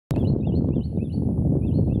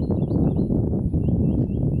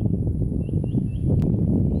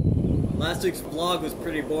Last week's vlog was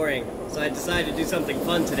pretty boring, so I decided to do something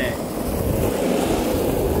fun today.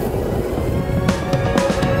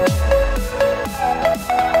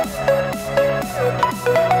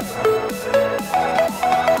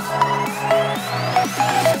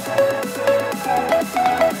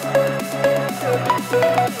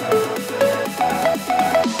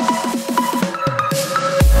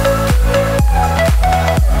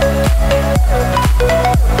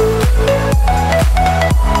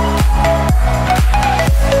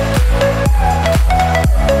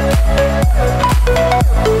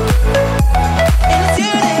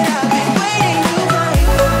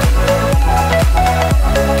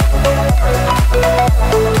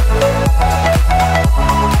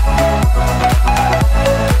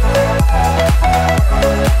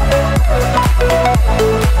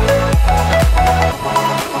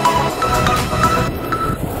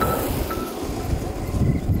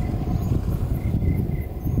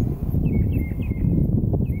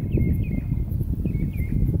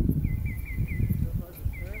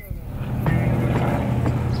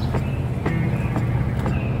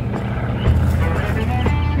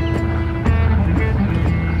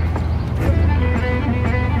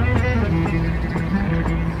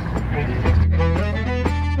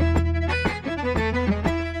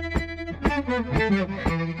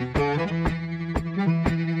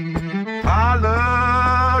 I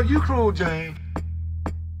love you, cruel Jane.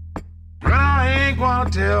 I ain't gonna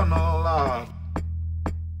tell no lie.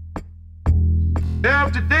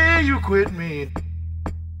 If the day you quit me,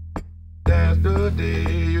 that's the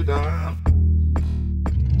day you die.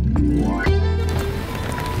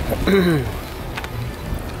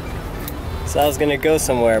 So I was gonna go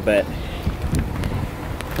somewhere, but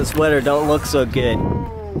this weather don't look so good.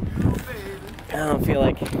 I don't feel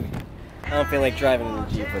like driving in the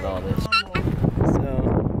Jeep with all this.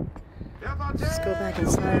 So just go back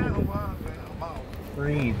inside and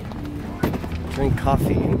breathe. Drink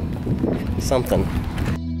coffee, something.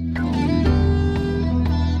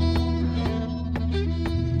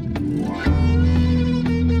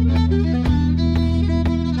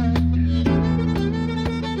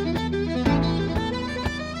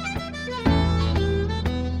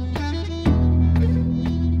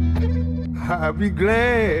 I'll be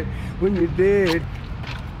glad when you're dead.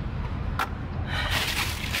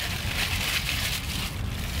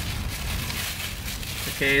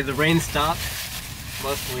 Okay, the rain stopped,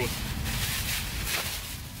 mostly.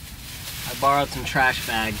 I borrowed some trash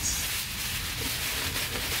bags.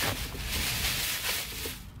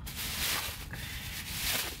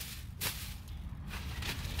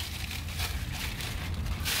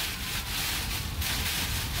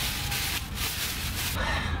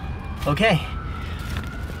 Okay,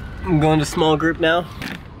 I'm going to small group now.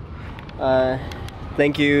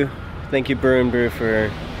 Thank you Brew and Brew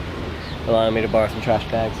for allowing me to borrow some trash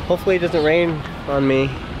bags. Hopefully it doesn't rain on me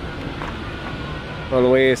on the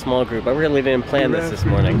way to a small group. I really didn't plan this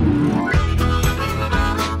morning.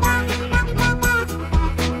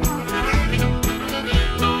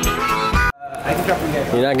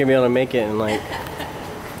 You're not gonna be able to make it in like...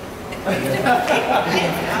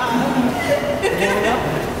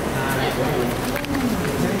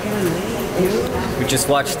 We just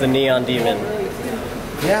watched The Neon Demon.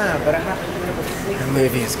 Yeah, but That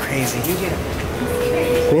movie is crazy.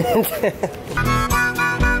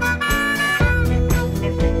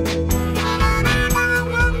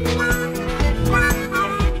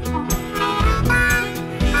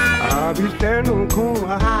 I'll be standing on the corner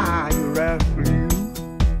high, you rascal, you.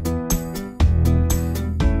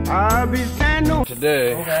 I'll be standing on...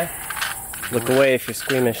 Today. Okay. Look away if you're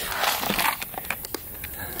squeamish.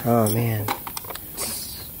 Oh man.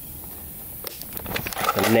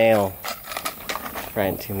 A nail right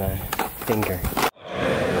into my finger.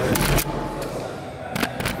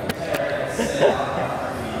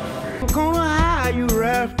 Corner high, you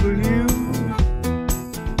rascal, you.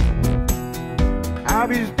 I'll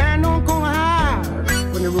be standing on corner high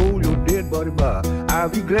when they roll your dead body by. I'll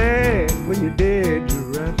be glad when you're dead, you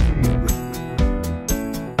rascal, you.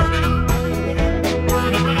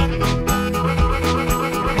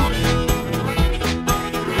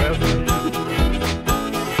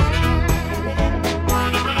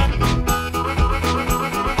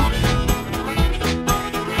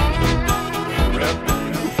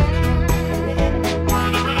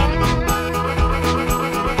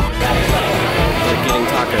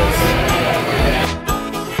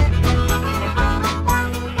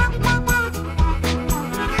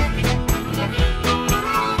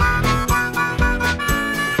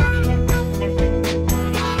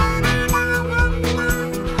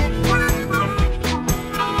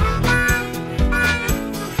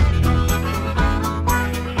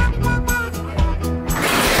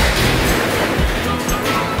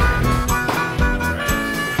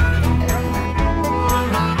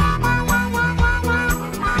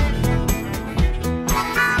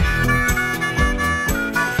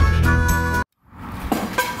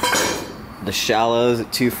 the shallows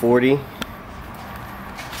at 240.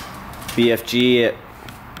 BFG at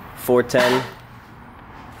 410.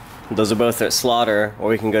 Those are both at Slaughter, or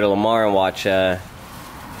we can go to Lamar and watch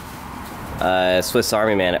Swiss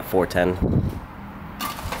Army Man at 410. Ooh,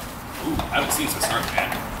 I haven't seen Swiss Army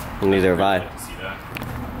Man. Neither have I. I'd like to see that.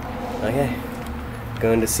 Okay,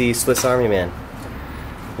 going to see Swiss Army Man.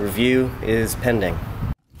 Review is pending.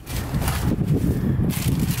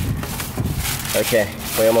 Okay,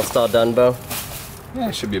 we almost all done, Bo? Yeah,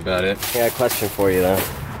 that should be about it. I got a question for you though.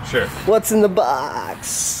 Sure. What's in the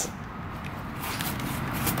box?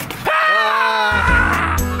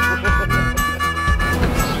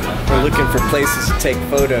 We're looking for places to take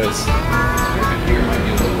photos.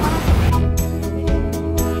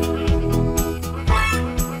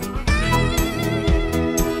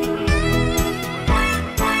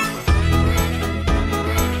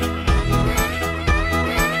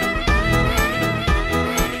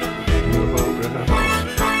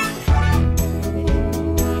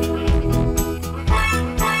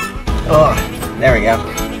 Oh, there we go.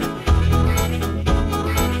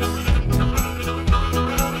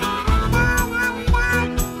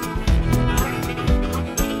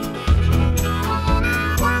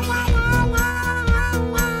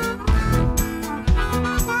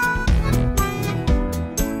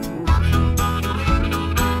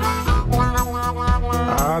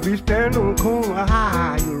 I'll be standing on the corner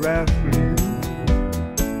high, you rascal.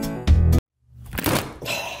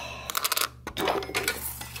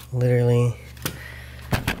 Literally,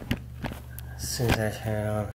 as soon as I turn it on.